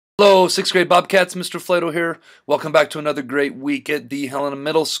Hello, 6th grade Bobcats, Mr. Flato here. Welcome back to another great week at the Helena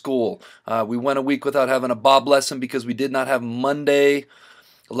Middle School. We went a week without having a Bob lesson because we did not have Monday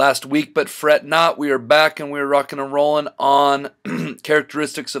last week, but fret not, we are back and we're rocking and rolling on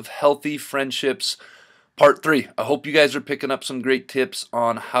Characteristics of Healthy Friendships, Part 3. I hope you guys are picking up some great tips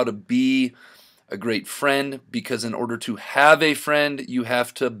on how to be a great friend, because in order to have a friend, you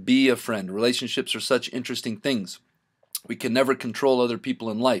have to be a friend. Relationships are such interesting things. We can never control other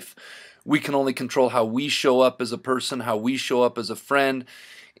people in life. We can only control how we show up as a person, how we show up as a friend,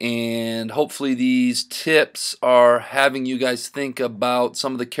 and hopefully these tips are having you guys think about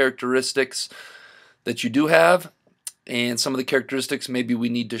some of the characteristics that you do have and some of the characteristics maybe we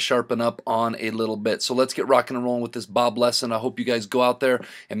need to sharpen up on a little bit. So let's get rocking and rolling with this Bob lesson. I hope you guys go out there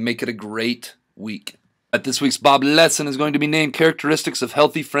and make it a great week. This week's Bob lesson is going to be named Characteristics of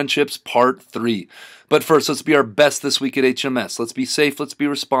Healthy Friendships, Part 3. But first, let's be our best this week at HMS. Let's be safe, let's be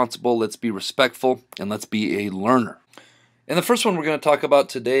responsible, let's be respectful, and let's be a learner. And the first one we're going to talk about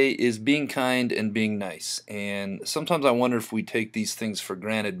today is being kind and being nice. And sometimes I wonder if we take these things for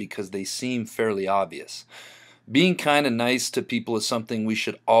granted because they seem fairly obvious. Being kind and nice to people is something we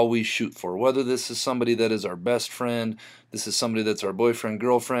should always shoot for. Whether this is somebody that is our best friend, this is somebody that's our boyfriend,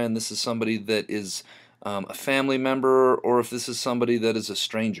 girlfriend, this is somebody that is a family member, or if this is somebody that is a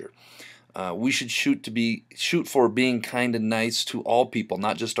stranger. We should shoot for being kind and nice to all people,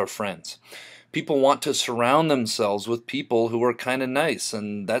 not just our friends. People want to surround themselves with people who are kind and nice,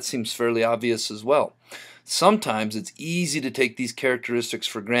 and that seems fairly obvious as well. Sometimes it's easy to take these characteristics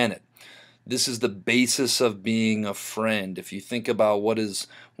for granted. This is the basis of being a friend. If you think about what is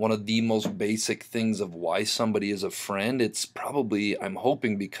one of the most basic things of why somebody is a friend, it's probably, I'm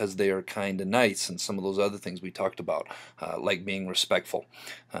hoping, because they are kind and nice, and some of those other things we talked about, like being respectful.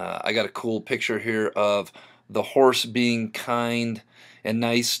 I got a cool picture here of the horse being kind and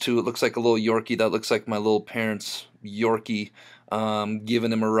nice to, it looks like a little Yorkie. That looks like my little parents' Yorkie,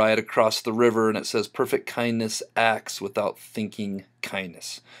 giving him a ride across the river, and it says, "Perfect kindness acts without thinking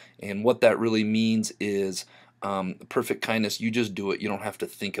kindness." And what that really means is perfect kindness, you just do it. You don't have to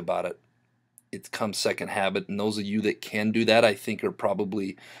think about it. It comes second habit, and those of you that can do that, I think, are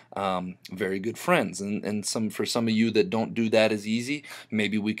probably very good friends. And for some of you that don't do that as easy,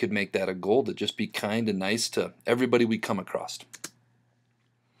 maybe we could make that a goal to just be kind and nice to everybody we come across.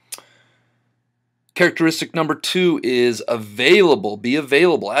 Characteristic number 2 is available. Be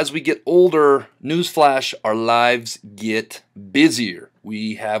available. As we get older, newsflash, our lives get busier.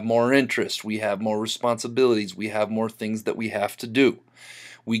 We have more interests. We have more responsibilities. We have more things that we have to do.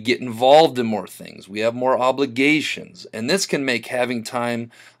 We get involved in more things. We have more obligations. And this can make having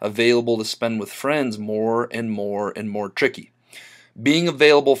time available to spend with friends more and more and more tricky. Being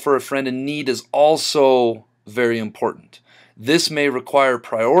available for a friend in need is also very important. This may require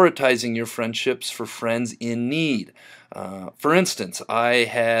prioritizing your friendships for friends in need. For instance, I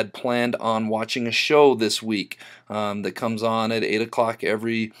had planned on watching a show this week that comes on at 8 o'clock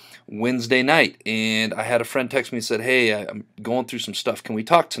every Wednesday night. And I had a friend text me and said, "Hey, I'm going through some stuff. Can we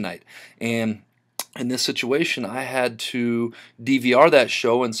talk tonight?" And in this situation, I had to DVR that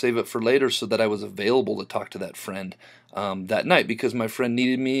show and save it for later so that I was available to talk to that friend that night, because my friend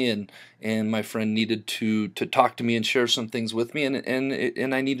needed me, and my friend needed to talk to me and share some things with me,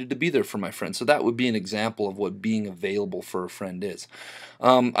 and I needed to be there for my friend. So that would be an example of what being available for a friend is.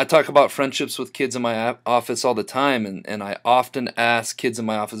 I talk about friendships with kids in my office all the time, and I often ask kids in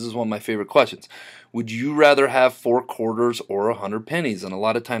my office, this is one of my favorite questions: would you rather have 4 quarters or 100 pennies? And a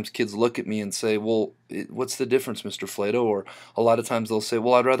lot of times kids look at me and say, "Well, what's the difference, Mr. Flato?" Or a lot of times they'll say,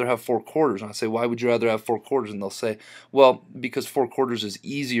 "Well, I'd rather have 4 quarters." And I say, "Why would you rather have 4 quarters?" And they'll say, "Well, because 4 quarters is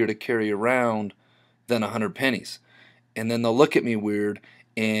easier to carry around than 100 pennies. And then they'll look at me weird,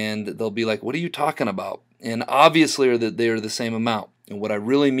 and they'll be like, "What are you talking about?" And obviously they are the same amount. And what I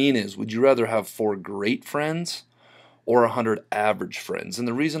really mean is, would you rather have 4 great friends or 100 average friends? And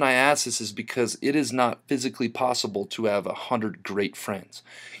the reason I ask this is because it is not physically possible to have 100 great friends.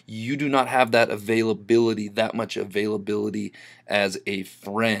 You do not have that availability, that much availability as a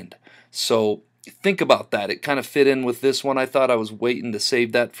friend. So think about that. It kind of fit in with this one. I thought I was waiting to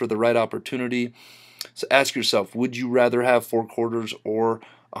save that for the right opportunity. So ask yourself, would you rather have 4 quarters or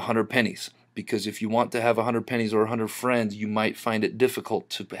 100 pennies? Because if you want to have 100 pennies or 100 friends, you might find it difficult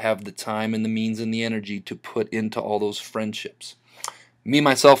to have the time and the means and the energy to put into all those friendships. Me,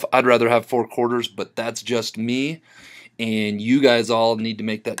 myself, I'd rather have 4 quarters, but that's just me. And you guys all need to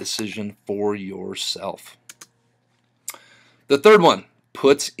make that decision for yourself. The third one,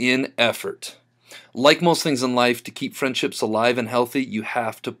 puts in effort. Like most things in life, to keep friendships alive and healthy, you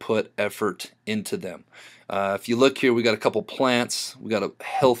have to put effort into them. If you look here, we got a couple plants. We got a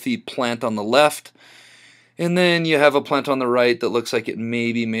healthy plant on the left, and then you have a plant on the right that looks like it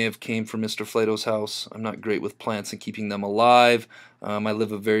may have came from Mr. Flato's house. I'm not great with plants and keeping them alive. I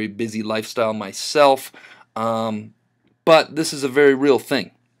live a very busy lifestyle myself, but this is a very real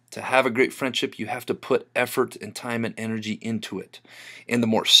thing. To have a great friendship, you have to put effort and time and energy into it. And the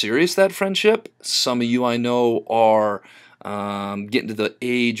more serious that friendship, some of you I know are getting to the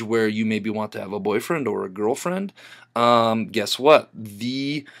age where you maybe want to have a boyfriend or a girlfriend. Guess what?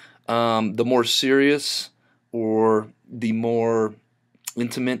 The more serious or the more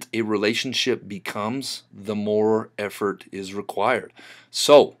intimate a relationship becomes, the more effort is required.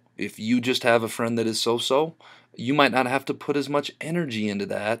 So if you just have a friend that is so-so, you might not have to put as much energy into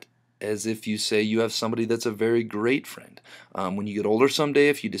that as if you say you have somebody that's a very great friend. When you get older someday,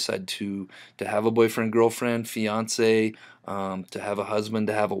 if you decide to have a boyfriend, girlfriend, fiance, to have a husband,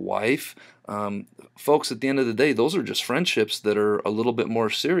 to have a wife, folks, at the end of the day, those are just friendships that are a little bit more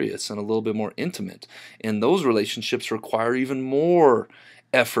serious and a little bit more intimate. And those relationships require even more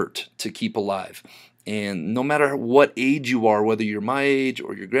effort to keep alive. And no matter what age you are, whether you're my age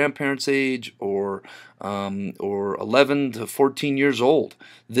or your grandparents' age or 11 to 14 years old,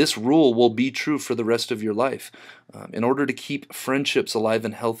 this rule will be true for the rest of your life. In order to keep friendships alive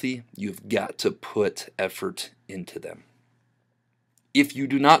and healthy, you've got to put effort into them. If you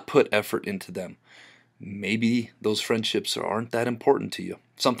do not put effort into them, maybe those friendships aren't that important to you.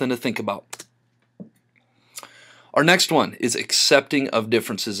 Something to think about. Our next one is accepting of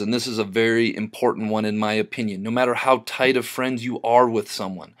differences, and this is a very important one in my opinion. No matter how tight of friends you are with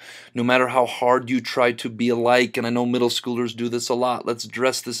someone, no matter how hard you try to be alike, and I know middle schoolers do this a lot, let's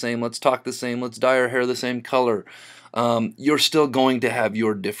dress the same, let's talk the same, let's dye our hair the same color, you're still going to have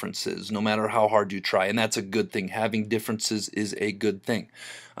your differences no matter how hard you try, and that's a good thing. Having differences is a good thing.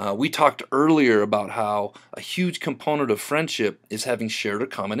 We talked earlier about how a huge component of friendship is having shared or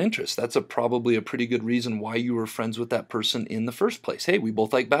common interests. That's probably a pretty good reason why you were friends with that person in the first place. Hey, we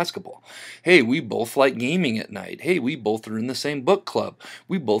both like basketball. Hey, we both like gaming at night. Hey, we both are in the same book club.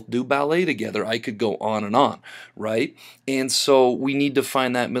 We both do ballet together. I could go on, right? And so we need to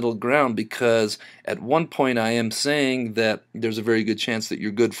find that middle ground, because at one point I am saying that there's a very good chance that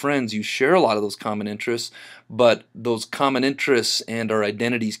you're good friends. You share a lot of those common interests, but those common interests and our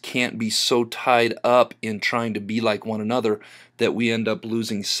identities can't be so tied up in trying to be like one another that we end up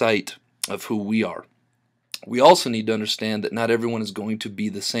losing sight of who we are. We also need to understand that not everyone is going to be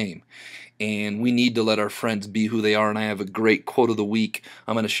the same, and we need to let our friends be who they are. And I have a great quote of the week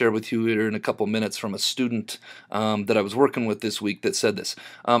I'm going to share with you here in a couple minutes from a student that I was working with this week that said this.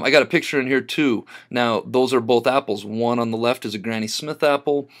 I got a picture in here too. Now, those are both apples. One on the left is a Granny Smith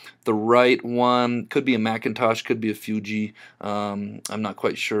apple. The right one could be a Macintosh, could be a Fuji. I'm not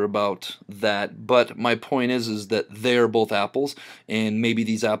quite sure about that, but my point is that they're both apples, and maybe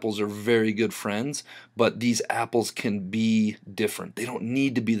these apples are very good friends, but these apples can be different. They don't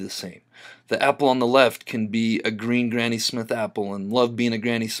need to be the same. The apple on the left can be a green Granny Smith apple and love being a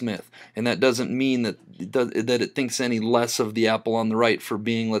Granny Smith, and that doesn't mean that it thinks any less of the apple on the right for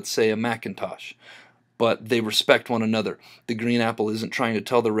being, let's say, a Macintosh. But they respect one another. The green apple isn't trying to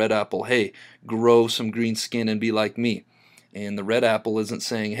tell the red apple, hey, grow some green skin and be like me. And the red apple isn't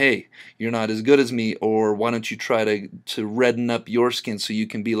saying, hey, you're not as good as me, or why don't you try to redden up your skin so you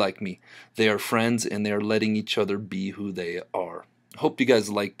can be like me. They are friends, and they are letting each other be who they are. Hope you guys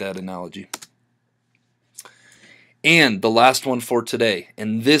like that analogy. And the last one for today,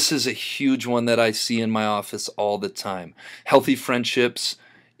 and this is a huge one that I see in my office all the time. Healthy friendships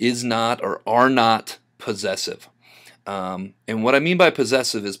is not or are not possessive. And what I mean by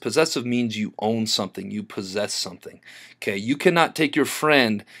possessive is possessive means you own something, you possess something. Okay, you cannot take your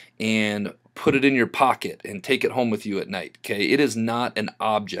friend and put it in your pocket and take it home with you at night. Okay, it is not an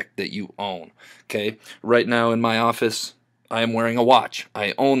object that you own. Okay, right now in my office, I am wearing a watch.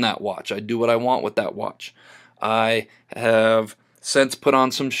 I own that watch. I do what I want with that watch. I have since put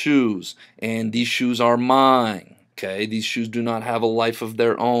on some shoes, and these shoes are mine. Okay, these shoes do not have a life of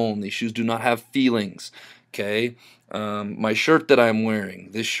their own. These shoes do not have feelings. Okay, my shirt that I'm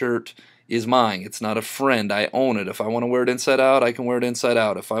wearing, this shirt is mine. It's not a friend. I own it. If I want to wear it inside out, I can wear it inside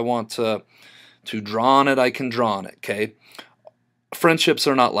out. If I want to draw on it, I can draw on it. Okay, friendships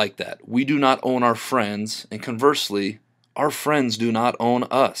are not like that. We do not own our friends, and conversely, our friends do not own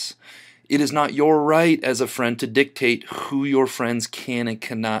us. It is not your right as a friend to dictate who your friends can and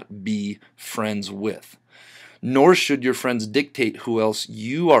cannot be friends with. nor should your friends dictate who else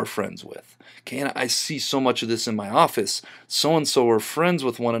you are friends with. Okay, and I see so much of this in my office. So-and-so are friends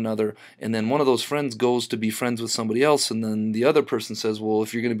with one another, and then one of those friends goes to be friends with somebody else, and then the other person says, well,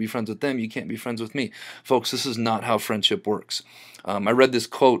 if you're going to be friends with them, you can't be friends with me. Folks, this is not how friendship works. I read this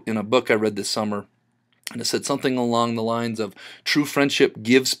quote in a book I read this summer, and it said something along the lines of, true friendship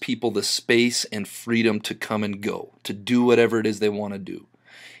gives people the space and freedom to come and go, to do whatever it is they want to do.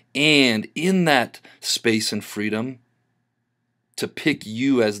 And in that space and freedom, to pick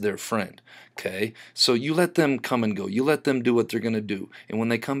you as their friend. Okay, so you let them come and go. You let them do what they're going to do. And when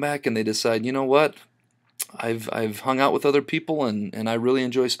they come back and they decide, you know what, I've hung out with other people and I really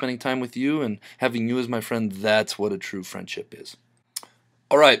enjoy spending time with you and having you as my friend, that's what a true friendship is.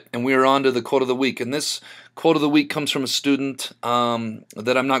 All right, and we are on to the quote of the week. And this quote of the week comes from a student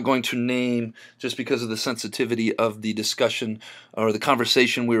that I'm not going to name just because of the sensitivity of the discussion or the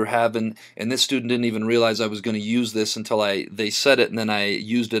conversation we were having. And this student didn't even realize I was going to use this until they said it, and then I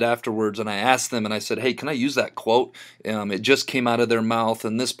used it afterwards. And I asked them, and I said, hey, can I use that quote? It just came out of their mouth.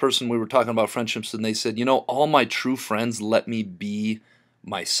 And this person, we were talking about friendships, and they said, you know, all my true friends let me be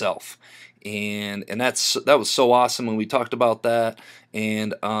myself. And that was so awesome when we talked about that,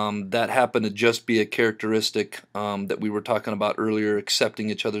 and that happened to just be a characteristic that we were talking about earlier, accepting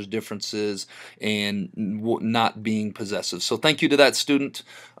each other's differences and not being possessive. So thank you to that student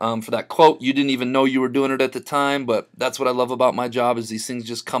for that quote. You didn't even know you were doing it at the time, but that's what I love about my job, is these things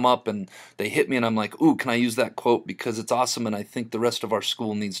just come up and they hit me, and I'm like, ooh, can I use that quote? Because it's awesome, and I think the rest of our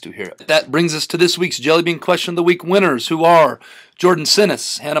school needs to hear it. That brings us to this week's JellyBean Question of the Week winners, who are Jordan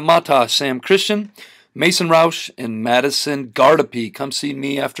Sinnis, Hannah Mata, Sam Christian, Mason Roush, and Madison Gardapi. Come see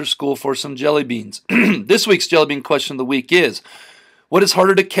me after school for some jelly beans. This week's JellyBean Question of the Week is, what is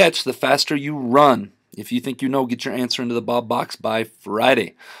harder to catch the faster you run? If you think you know, get your answer into the Bob box by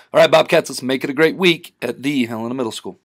Friday. All right, Bobcats, let's make it a great week at the Helena Middle School.